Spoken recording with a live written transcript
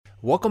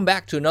Welcome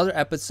back to another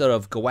episode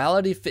of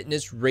Goality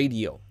Fitness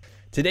Radio.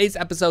 Today's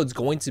episode is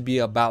going to be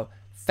about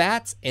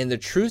fats and the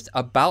truth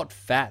about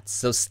fats,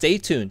 so stay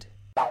tuned.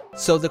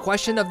 So the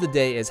question of the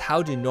day is,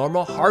 how do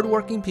normal,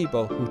 hardworking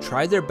people who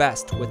try their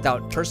best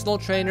without personal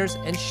trainers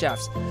and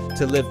chefs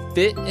to live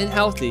fit and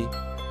healthy,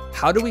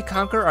 how do we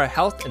conquer our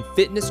health and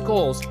fitness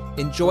goals,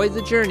 enjoy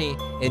the journey,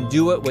 and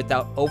do it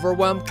without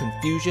overwhelm,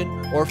 confusion,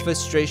 or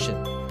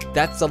frustration?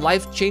 That's the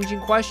life-changing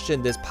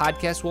question this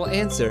podcast will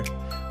answer.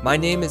 My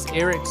name is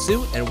Eric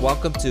Su, and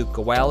welcome to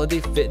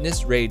Goality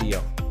Fitness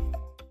Radio.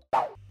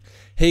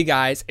 Hey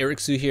guys, Eric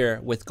Su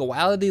here with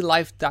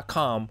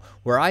GoalityLife.com,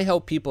 where I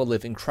help people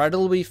live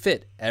incredibly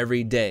fit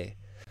every day.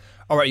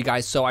 Alright you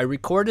guys, so I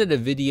recorded a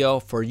video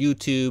for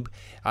YouTube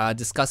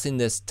discussing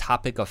this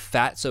topic of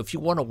fat. So if you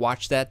want to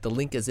watch that, the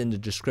link is in the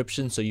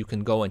description so you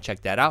can go and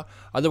check that out.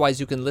 Otherwise,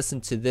 you can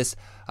listen to this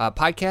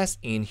podcast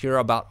and hear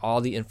about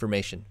all the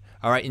information.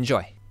 Alright,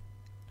 enjoy.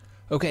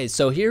 Okay,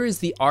 so here is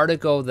the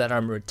article that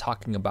I'm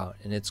talking about,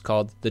 and it's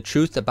called The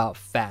Truth About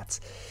Fats.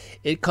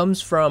 It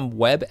comes from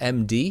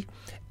WebMD,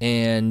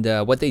 and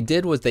what they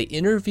did was they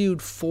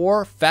interviewed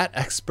 4 fat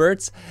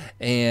experts,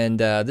 and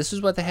this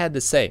is what they had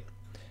to say.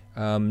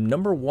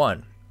 Number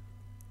 1,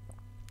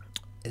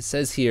 it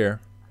says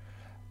here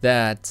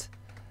that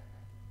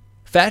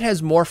fat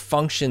has more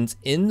functions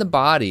in the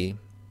body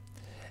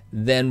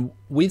than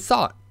we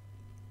thought.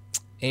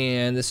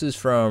 And this is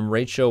from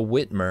Rachel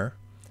Whitmer,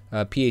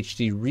 a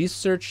PhD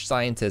research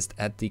scientist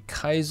at the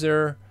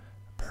Kaiser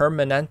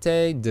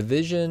Permanente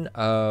Division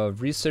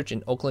of Research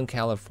in Oakland,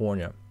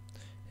 California.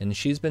 And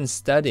she's been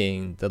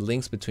studying the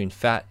links between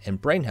fat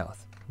and brain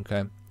health.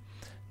 Okay.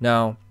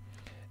 Now,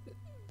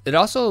 it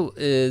also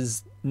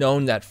is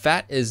known that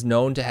fat is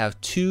known to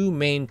have 2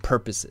 main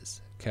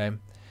purposes. Okay.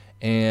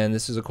 And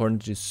this is according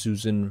to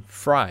Susan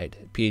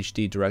Fried,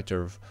 PhD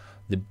director of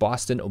the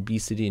Boston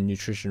Obesity and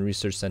Nutrition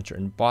Research Center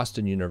in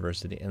Boston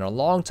University, and a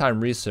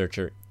longtime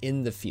researcher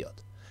in the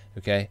field.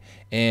 Okay,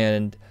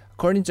 and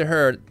according to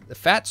her, the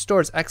fat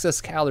stores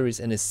excess calories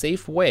in a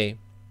safe way.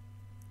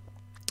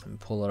 Let me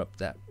pull up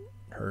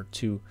her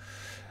too.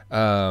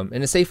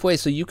 In a safe way,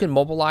 so you can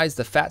mobilize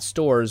the fat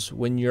stores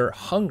when you're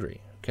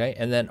hungry. Okay,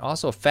 and then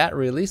also fat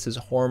releases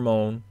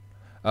hormones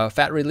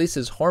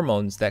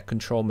that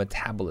control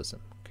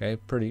metabolism. Okay,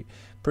 pretty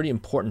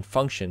important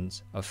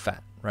functions of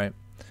fat, right?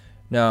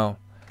 Now,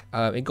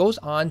 it goes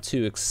on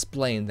to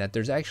explain that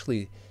there's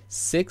actually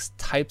 6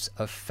 types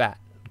of fat,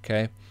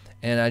 okay?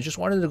 And I just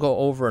wanted to go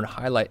over and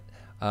highlight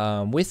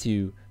with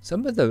you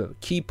some of the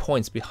key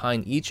points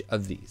behind each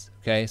of these,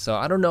 okay? So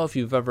I don't know if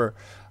you've ever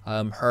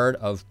heard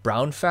of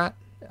brown fat.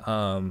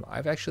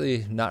 I've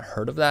actually not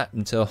heard of that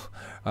until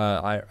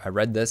I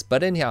read this.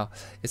 But anyhow,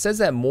 it says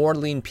that more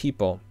lean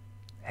people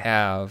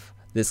have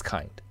this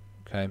kind,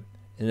 okay?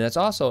 And that's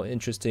also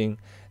interesting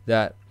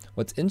that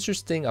what's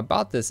interesting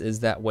about this is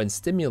that when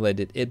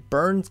stimulated, it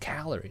burns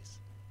calories,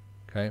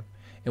 okay?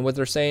 And what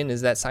they're saying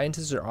is that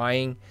scientists are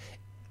eyeing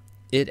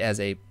it as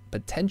a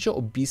potential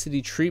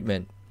obesity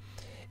treatment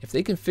if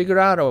they can figure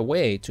out a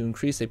way to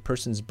increase a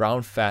person's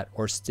brown fat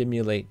or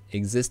stimulate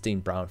existing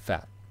brown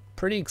fat.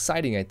 Pretty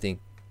exciting, I think.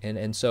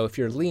 And so if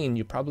you're lean,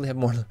 you probably have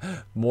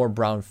more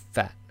brown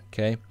fat,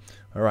 okay?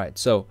 All right,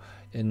 so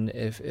and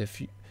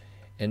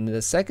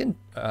the second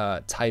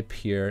type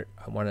here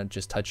I want to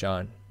just touch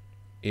on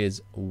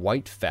is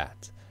white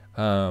fat.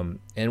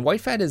 And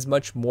white fat is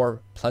much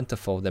more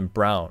plentiful than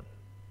brown,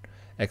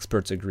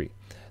 experts agree.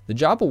 The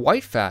job of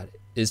white fat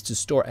is to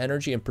store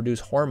energy and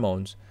produce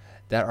hormones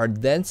that are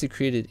then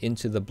secreted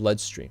into the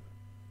bloodstream.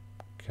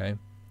 Okay?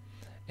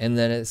 And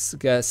then it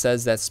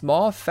says that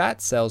small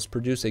fat cells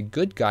produce a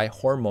good guy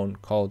hormone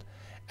called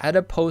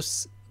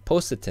adiposity,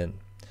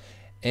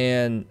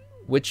 and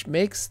which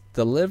makes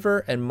the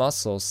liver and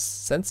muscles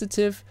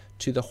sensitive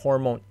to the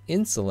hormone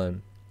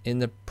insulin, in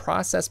the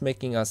process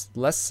making us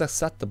less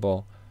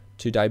susceptible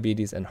to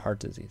diabetes and heart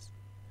disease.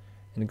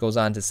 And it goes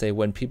on to say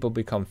when people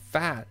become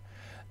fat,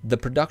 the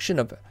production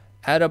of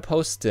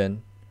adiponectin,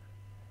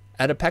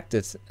 I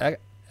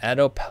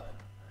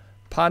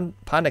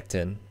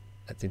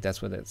think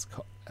that's what it's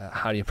called,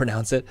 how do you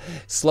pronounce it,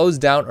 slows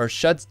down or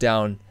shuts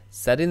down,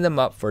 setting them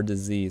up for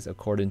disease,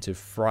 according to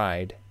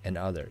Fried and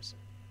others.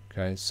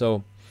 Okay,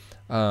 so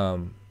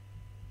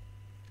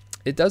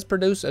it does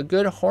produce a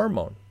good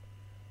hormone.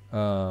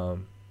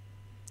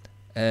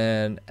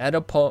 And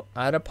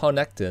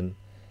adiponectin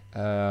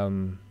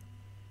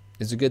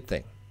is a good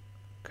thing.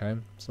 Okay,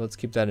 so let's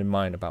keep that in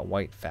mind about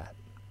white fat.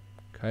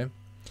 Okay,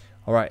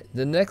 all right.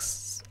 The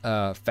next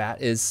fat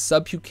is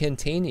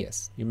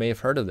subcutaneous. You may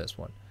have heard of this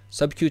one.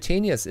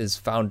 Subcutaneous is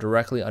found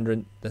directly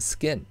under the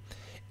skin.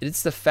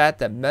 It's the fat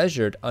that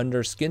measured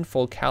under skin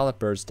fold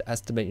calipers to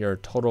estimate your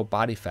total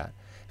body fat.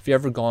 If you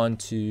ever gone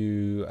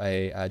to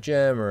a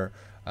gym or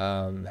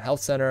health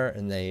center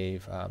and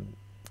they've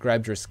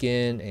grabbed your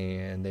skin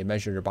and they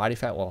measure your body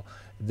fat, well,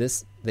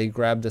 they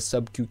grab the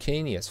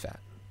subcutaneous fat.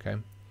 Okay.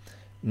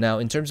 Now,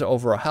 in terms of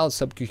overall health,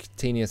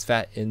 subcutaneous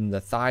fat in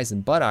the thighs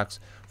and buttocks,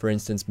 for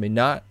instance, may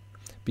not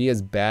be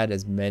as bad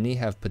as many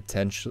have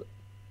potential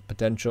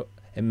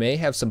and may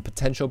have some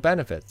potential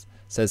benefits,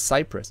 says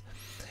Cyprus.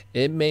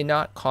 It may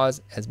not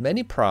cause as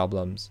many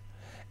problems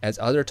as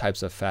other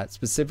types of fat,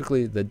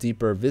 specifically the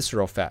deeper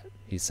visceral fat,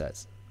 he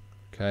says.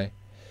 Okay.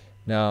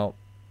 Now,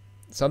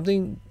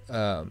 something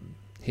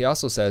he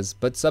also says,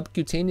 but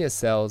subcutaneous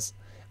cells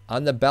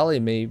on the belly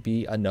may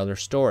be another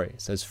story,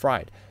 says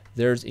Fried.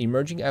 There's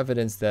emerging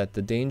evidence that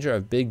the danger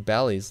of big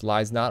bellies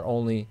lies not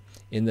only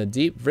in the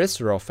deep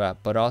visceral fat,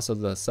 but also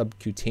the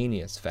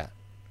subcutaneous fat.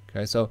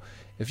 Okay, so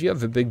if you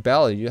have a big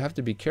belly, you have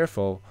to be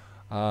careful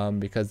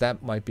because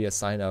that might be a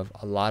sign of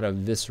a lot of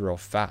visceral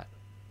fat.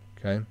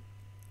 Okay,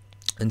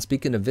 and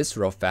speaking of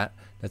visceral fat,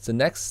 that's the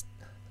next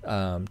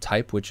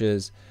type, which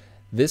is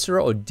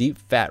visceral or deep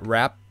fat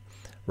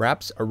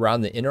wraps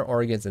around the inner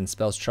organs and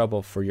spells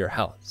trouble for your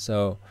health.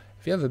 So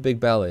if you have a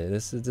big belly,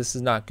 this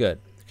is not good.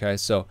 Okay,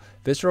 so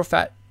visceral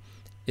fat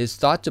is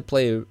thought to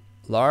play a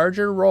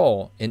larger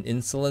role in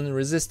insulin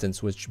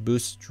resistance, which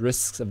boosts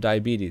risks of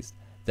diabetes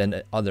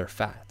than other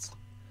fats.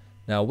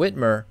 Now,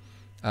 Whitmer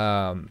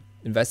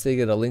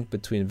investigated a link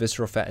between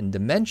visceral fat and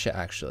dementia,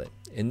 actually.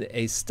 In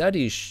a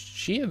study,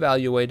 she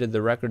evaluated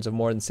the records of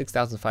more than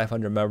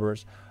 6,500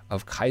 members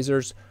of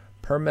Kaiser's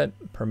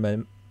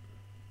Permanente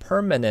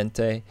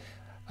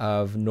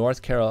of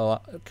North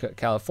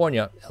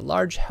California, a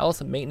large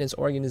health maintenance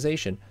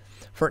organization,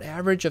 for an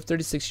average of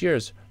 36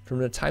 years from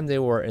the time they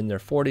were in their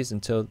 40s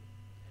until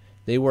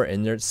they were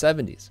in their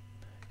 70s.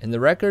 And the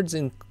records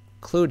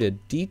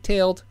included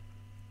details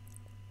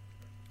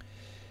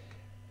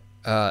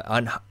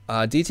on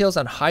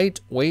height,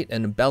 weight,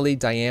 and belly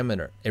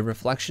diameter, a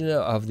reflection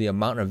of the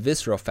amount of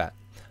visceral fat.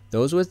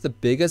 Those with the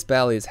biggest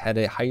bellies had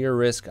a higher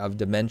risk of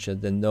dementia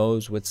than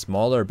those with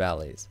smaller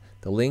bellies.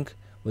 The link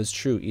was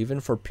true even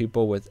for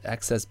people with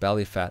excess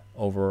belly fat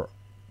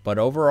but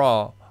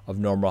overall of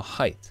normal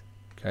height.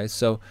 Okay,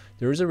 so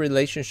there is a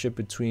relationship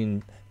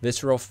between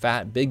visceral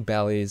fat, big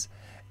bellies,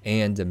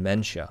 and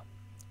dementia.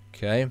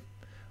 Okay,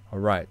 all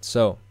right.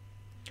 So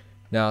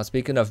now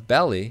speaking of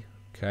belly,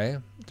 okay,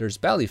 there's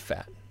belly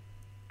fat.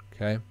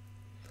 Okay,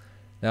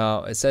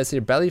 now it says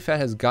here belly fat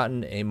has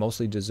gotten a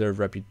mostly deserved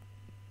reputation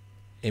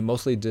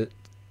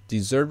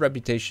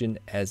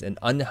as an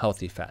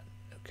unhealthy fat.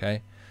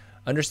 Okay,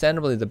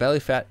 understandably, the belly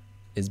fat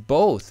is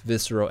both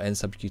visceral and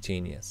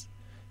subcutaneous.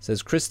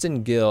 Says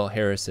Kristen Gill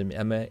Harrison,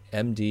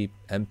 MD,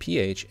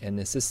 MPH, and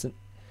assistant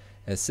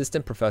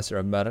professor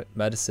of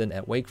medicine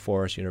at Wake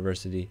Forest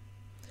University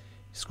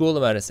School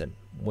of Medicine,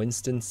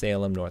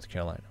 Winston-Salem, North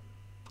Carolina.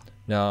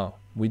 Now,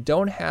 we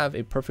don't have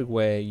a perfect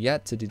way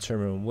yet to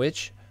determine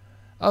which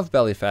of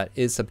belly fat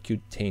is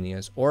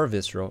subcutaneous or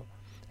visceral,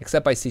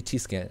 except by CT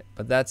scan,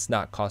 but that's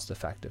not cost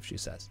effective, she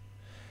says.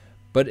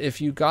 But if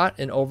you got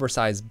an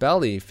oversized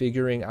belly,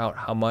 figuring out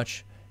how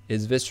much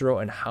is visceral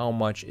and how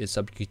much is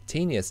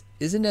subcutaneous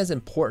isn't as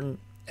important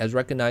as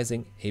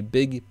recognizing a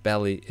big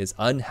belly is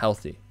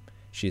unhealthy,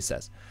 she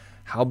says.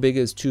 How big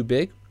is too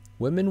big?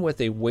 Women with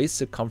a waist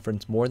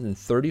circumference more than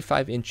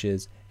 35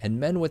 inches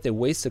and men with a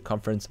waist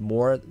circumference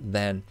more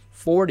than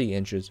 40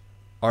 inches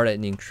are at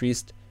an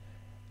increased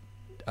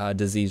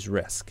disease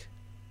risk.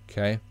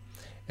 Okay?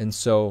 And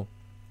so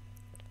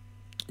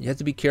you have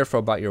to be careful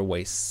about your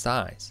waist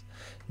size.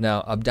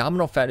 Now,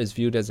 abdominal fat is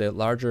viewed as a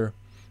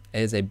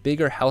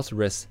bigger health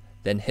risk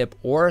than hip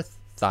or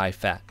thigh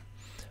fat,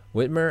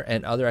 Whitmer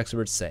and other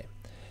experts say.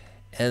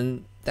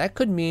 And that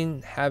could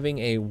mean having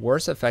a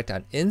worse effect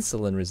on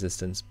insulin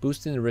resistance,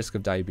 boosting the risk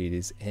of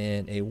diabetes,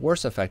 and a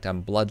worse effect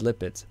on blood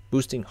lipids,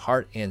 boosting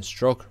heart and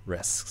stroke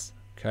risks.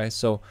 Okay,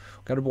 so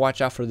we've got to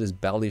watch out for this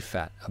belly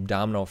fat,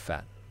 abdominal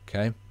fat.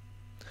 Okay,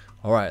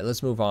 all right,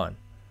 let's move on.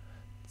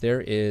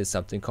 There is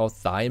something called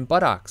thigh and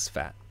buttocks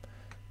fat.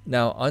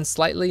 Now,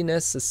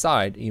 unsightliness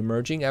aside,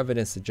 emerging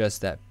evidence suggests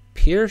that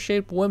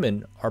pear-shaped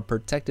women are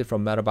protected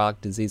from metabolic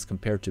disease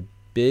compared to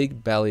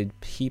big-bellied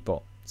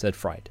people, said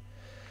Fried.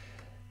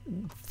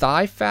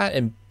 Thigh fat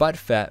and butt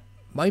fat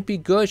might be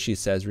good, she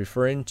says,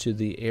 referring to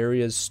the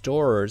area's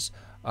stores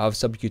of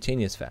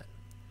subcutaneous fat.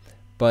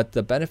 But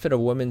the benefit of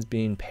women's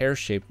being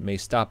pear-shaped may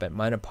stop at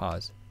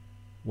menopause,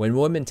 when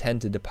women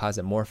tend to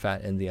deposit more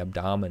fat in the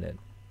abdomen.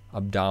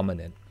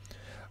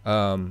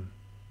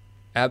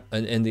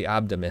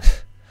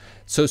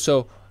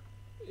 So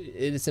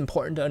it is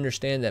important to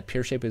understand that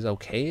pear shape is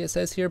okay, it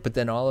says here, but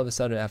then all of a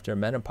sudden after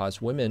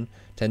menopause, women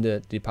tend to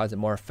deposit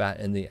more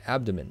fat in the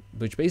abdomen,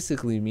 which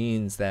basically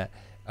means that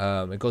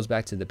it goes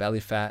back to the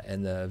belly fat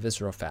and the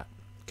visceral fat,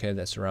 okay,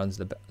 that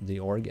surrounds the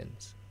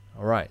organs.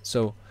 All right,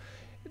 so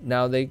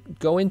now they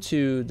go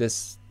into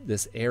this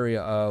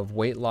area of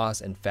weight loss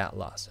and fat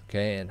loss,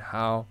 okay, and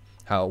how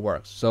it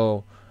works.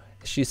 So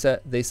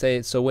they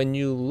say, so when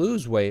you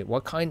lose weight,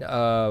 what kind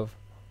or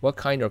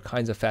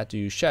kinds of fat do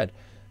you shed?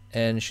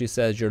 And she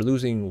says you're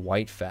losing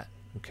white fat,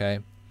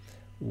 okay?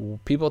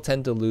 People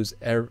tend to lose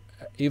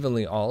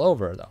evenly all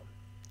over, though,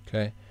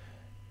 okay?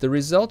 The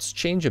results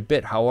change a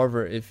bit.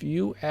 However, if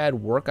you add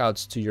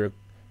workouts to your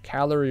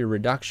calorie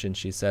reduction,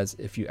 she says,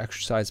 if you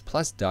exercise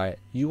plus diet,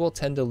 you will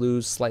tend to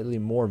lose slightly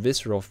more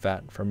visceral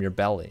fat from your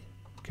belly,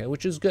 okay?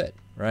 Which is good,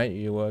 right?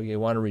 You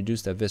want to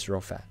reduce that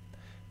visceral fat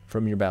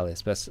from your belly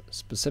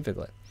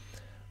specifically.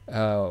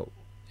 And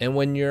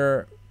when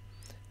you're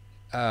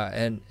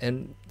and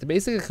to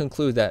basically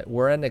conclude that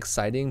we're at an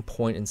exciting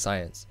point in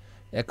science,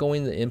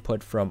 echoing the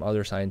input from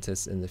other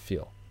scientists in the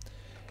field.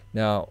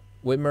 Now,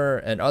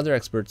 Whitmer and other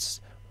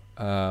experts,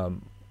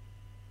 Whitmer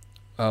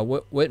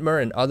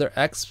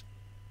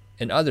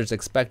and others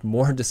expect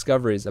more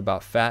discoveries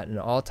about fat of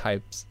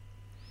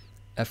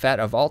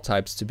all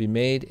types to be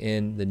made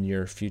in the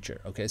near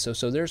future. Okay,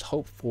 so there's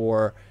hope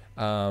for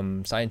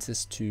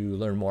scientists to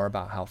learn more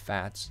about how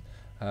fats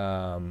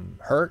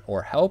hurt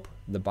or help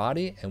the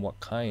body and what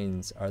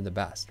kinds are the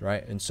best,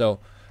 right? And so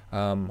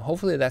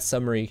hopefully that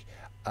summary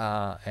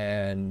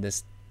and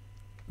this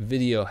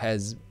video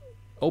has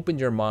opened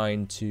your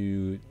mind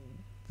to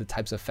the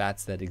types of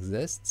fats that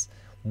exists,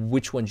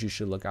 which ones you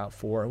should look out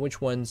for, and which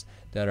ones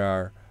that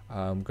are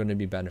going to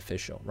be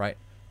beneficial, right?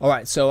 All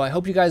right, so I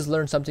hope you guys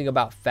learned something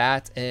about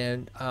fat,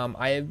 and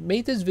I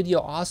made this video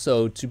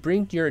also to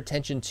bring your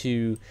attention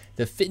to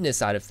the fitness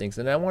side of things,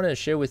 and I want to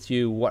share with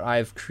you what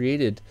I've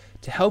created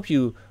to help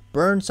you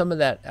burn some of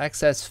that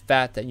excess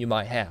fat that you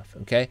might have,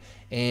 okay?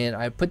 And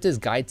I put this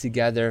guide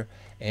together,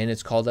 and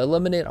it's called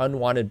Eliminate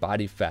Unwanted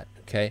Body Fat,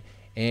 okay?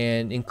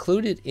 And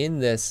included in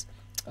this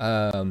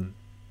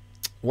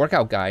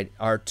workout guide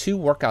are 2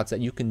 workouts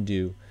that you can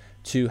do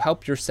to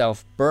help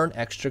yourself burn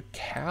extra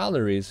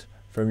calories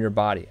from your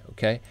body,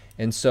 okay?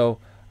 And so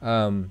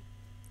I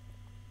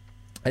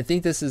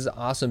think this is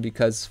awesome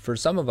because for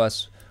some of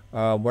us,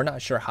 we're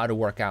not sure how to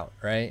work out,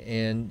 right?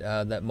 And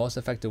that most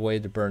effective way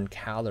to burn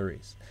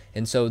calories.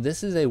 And so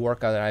this is a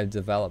workout that I've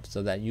developed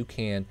so that you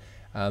can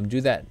do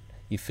that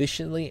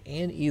efficiently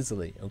and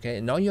easily, okay?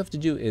 And all you have to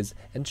do is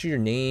enter your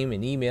name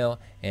and email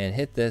and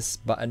hit this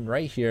button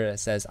right here that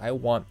says I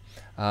want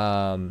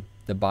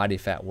the body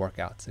fat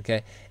workouts,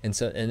 okay?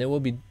 And it will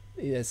be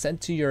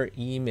sent to your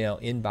email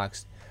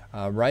inbox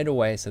right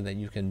away so that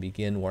you can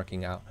begin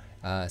working out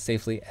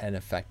safely and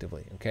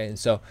effectively, okay? And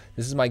so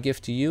this is my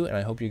gift to you, and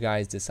I hope you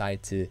guys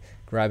decide to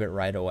grab it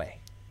right away.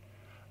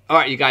 All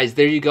right, you guys,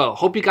 there you go.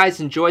 Hope you guys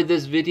enjoyed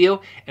this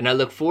video, and I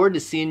look forward to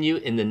seeing you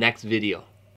in the next video.